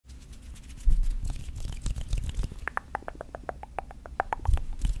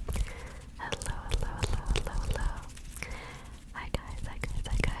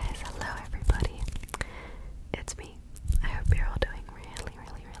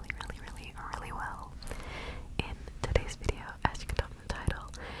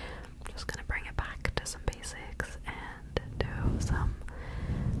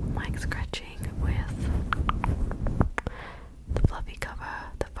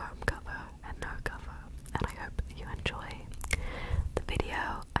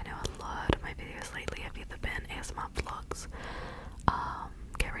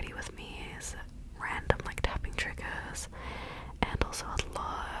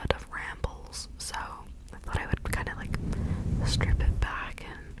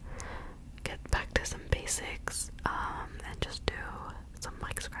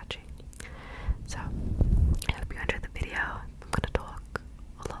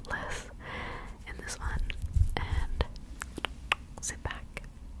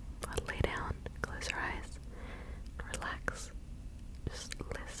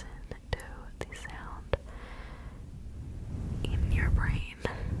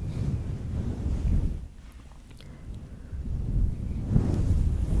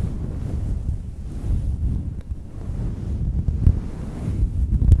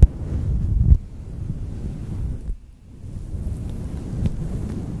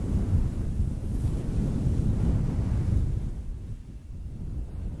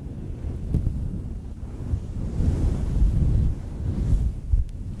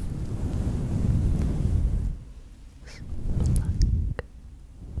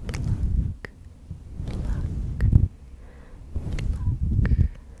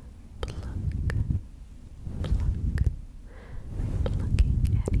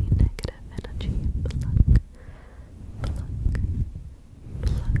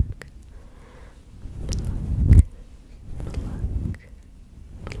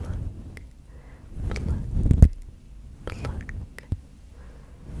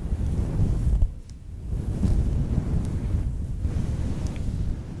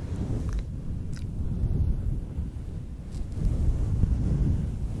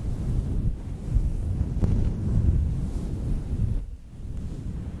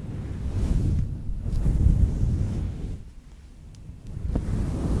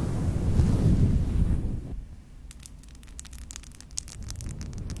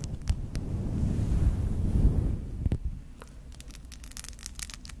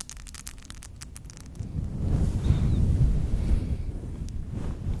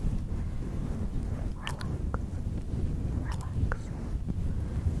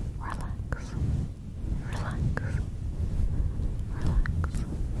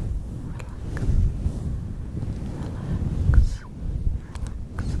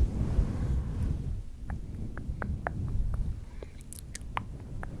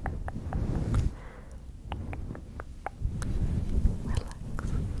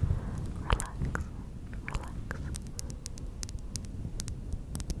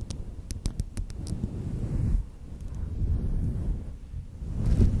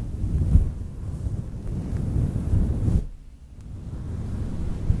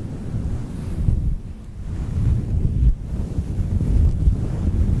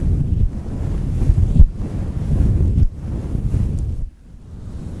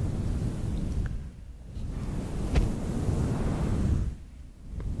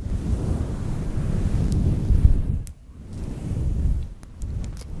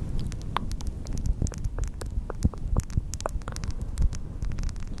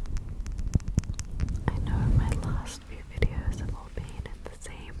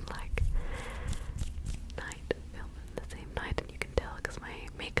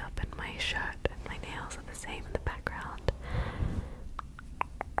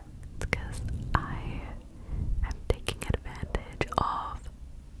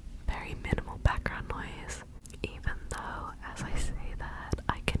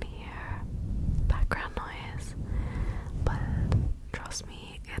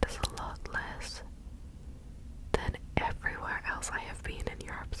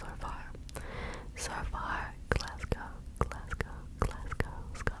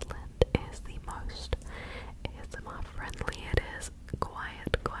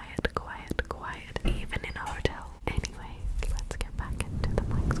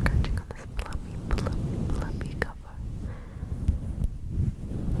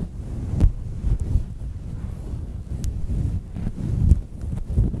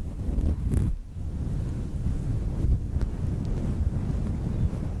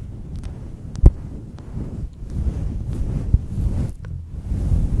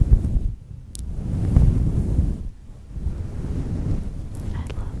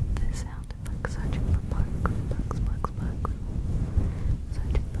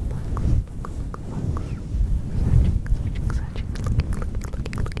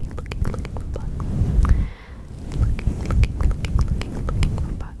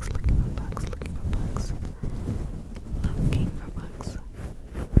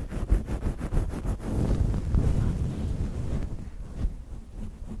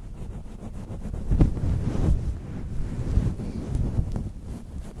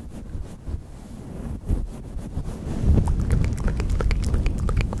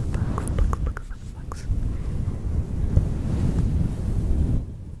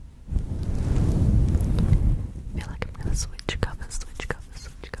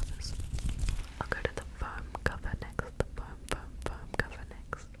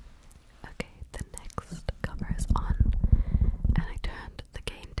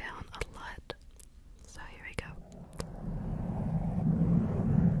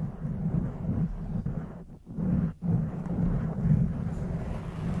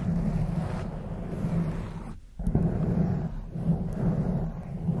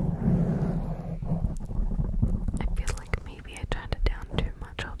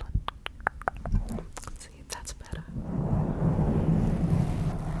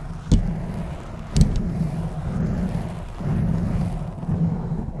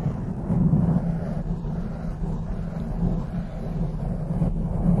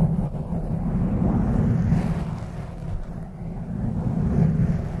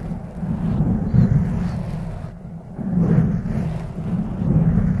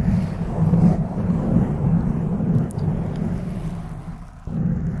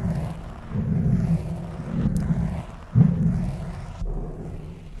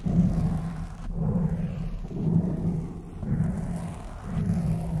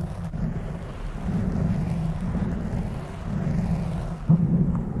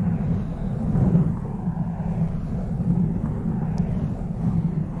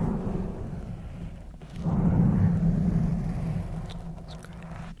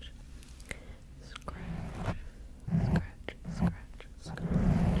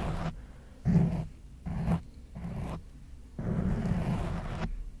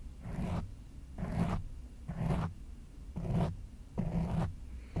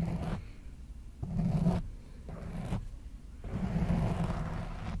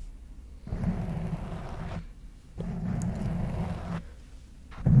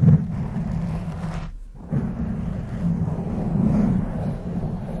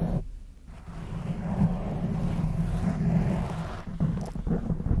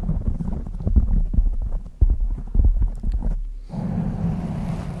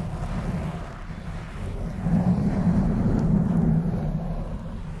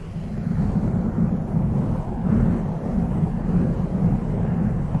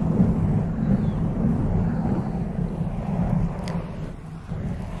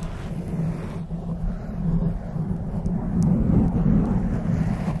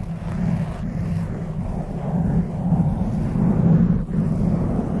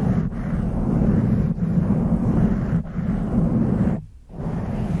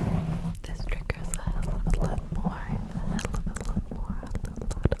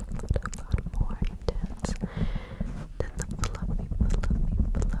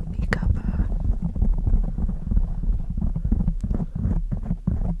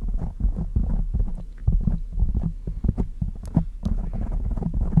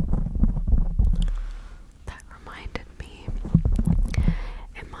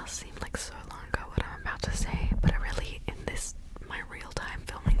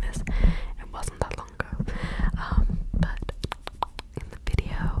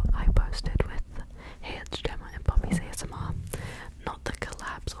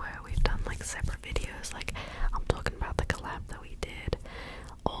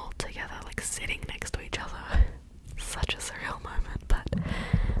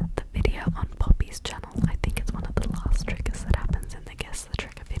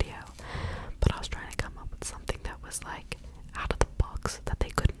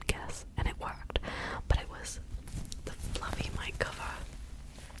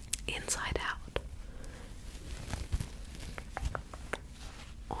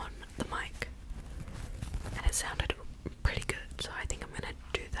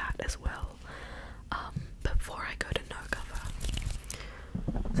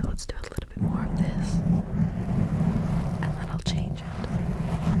let's do a little bit more of this, and then I'll change it.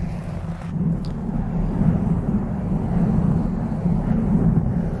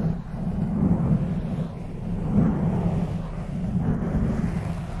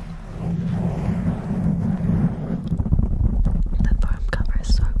 The foam cover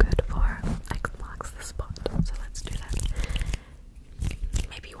is so good for X marks the spot, so let's do that.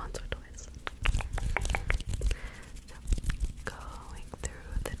 Maybe once or twice. So, going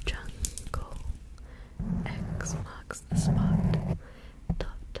through the jungle, X marks the spot.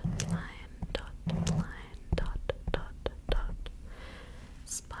 Dot line, dot line, dot dot dot.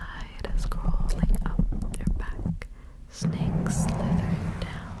 Spiders crawling up your back, snakes slithering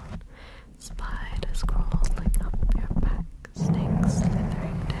down. Spiders crawling up your back, snakes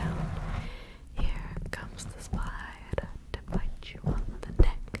slithering down. Here comes the spider to bite you on the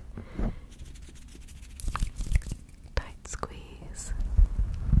neck. Tight squeeze.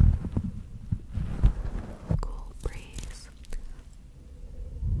 Cool breeze.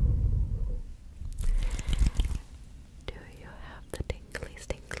 Do you have the tinglies,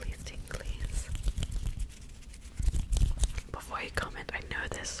 tinglies, tinglies? Before you comment, I know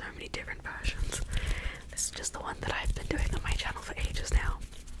there's so many different versions. This is just the one that I've been doing on my channel for ages now.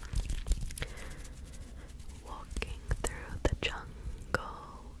 Walking through the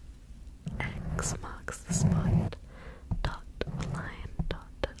jungle, X marks the spot. Dot line, dot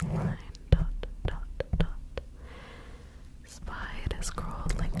line, dot dot dot. Spiders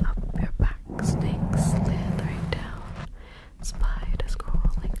crawling up your back, snakes slithering down. Spiders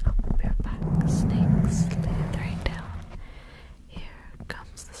crawling up your back, snakes slithering down. Here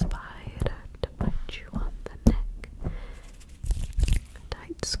comes the spider to bite you on the neck.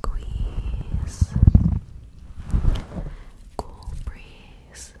 Tight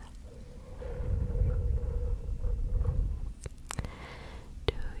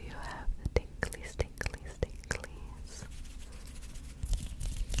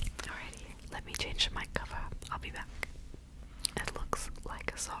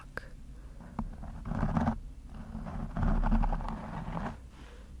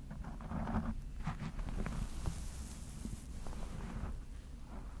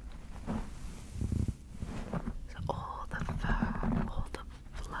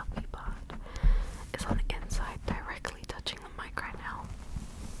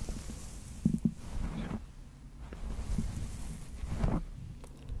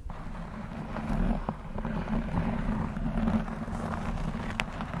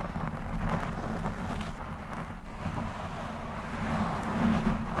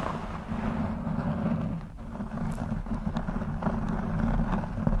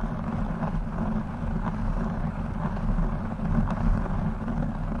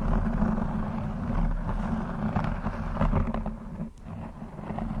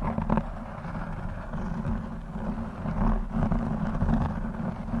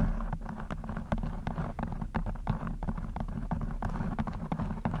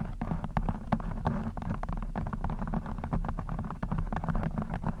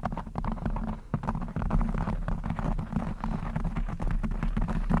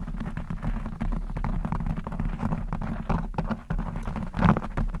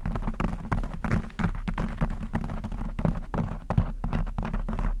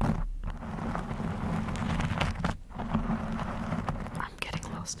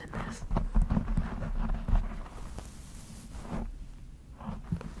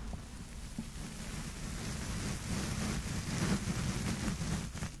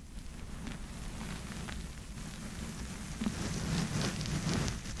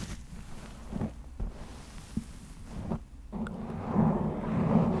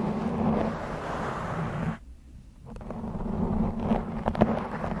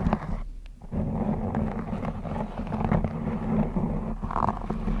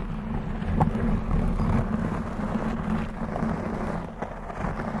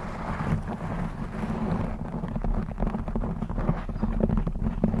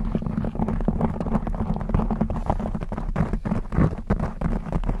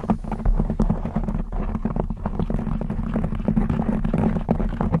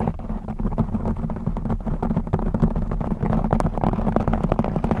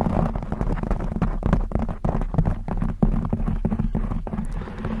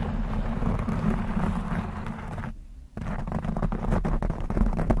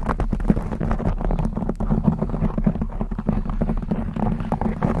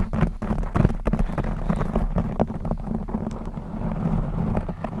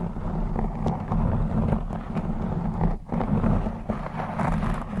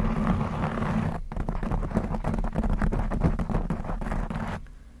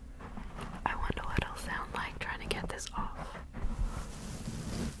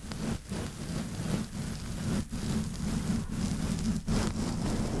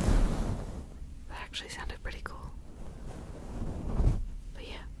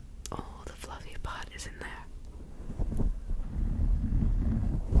is in there.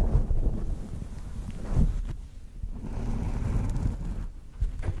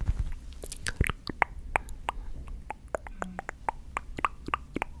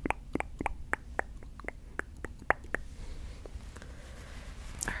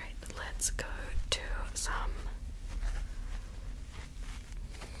 Alright, let's go to some.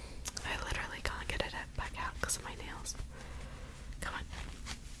 I literally can't get it back out because of my nails. Come on.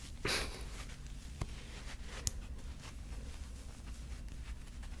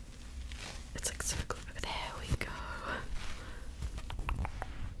 It's like so good. There we go.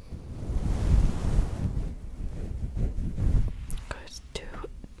 Goes to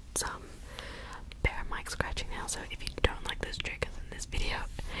some bear mic scratching now. So if you don't like this trigger, then this video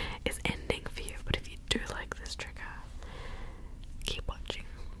is ending for you. But if you do like this trigger, keep watching.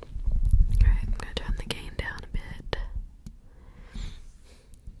 Alright, I'm gonna turn the gain down a bit.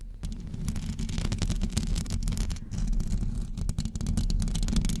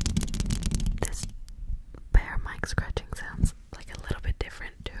 This bear mic scratching sounds like a little bit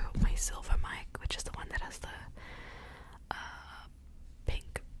different to my silver mic, which is the one that has the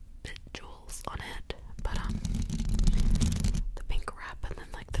pink jewels on it, but the pink wrap and then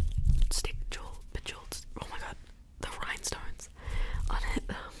like the stick jewels, oh my god, the rhinestones on it.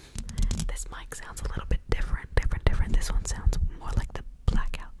 This mic sounds a little bit different. This one sounds more like the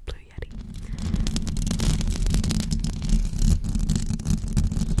blackout Blue Yeti.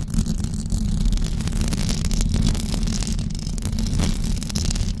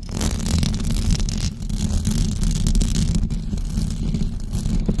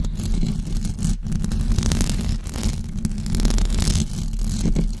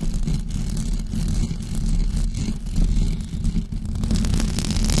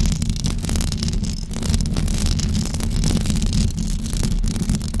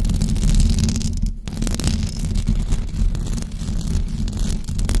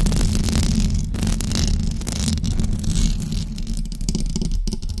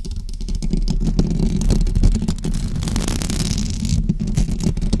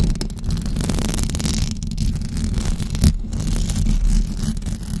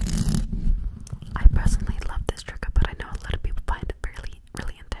 I personally love this trigger, but I know a lot of people find it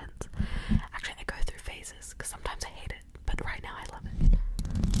really intense. Actually, I go through phases because sometimes I hate it, but right now I love it.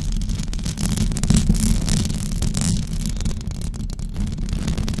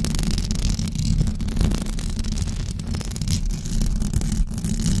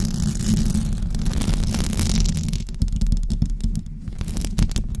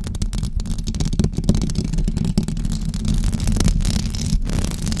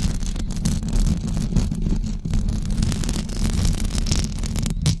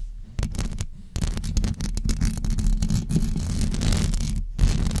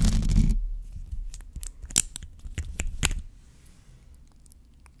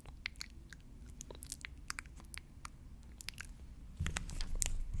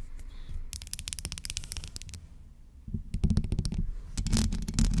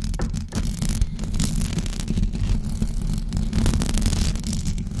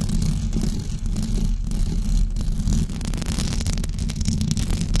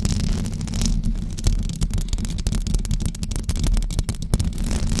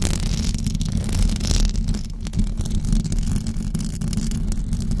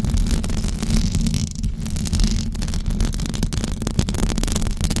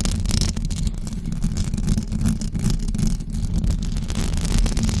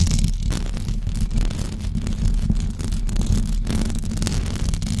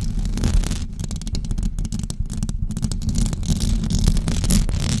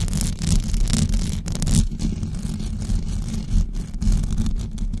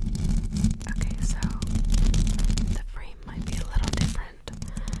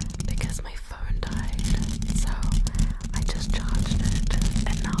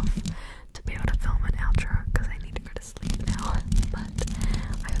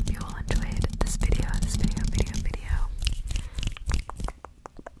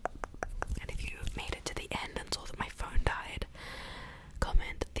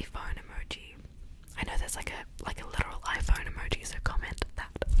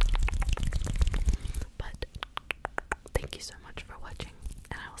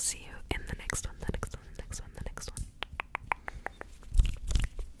 See you in the next one then.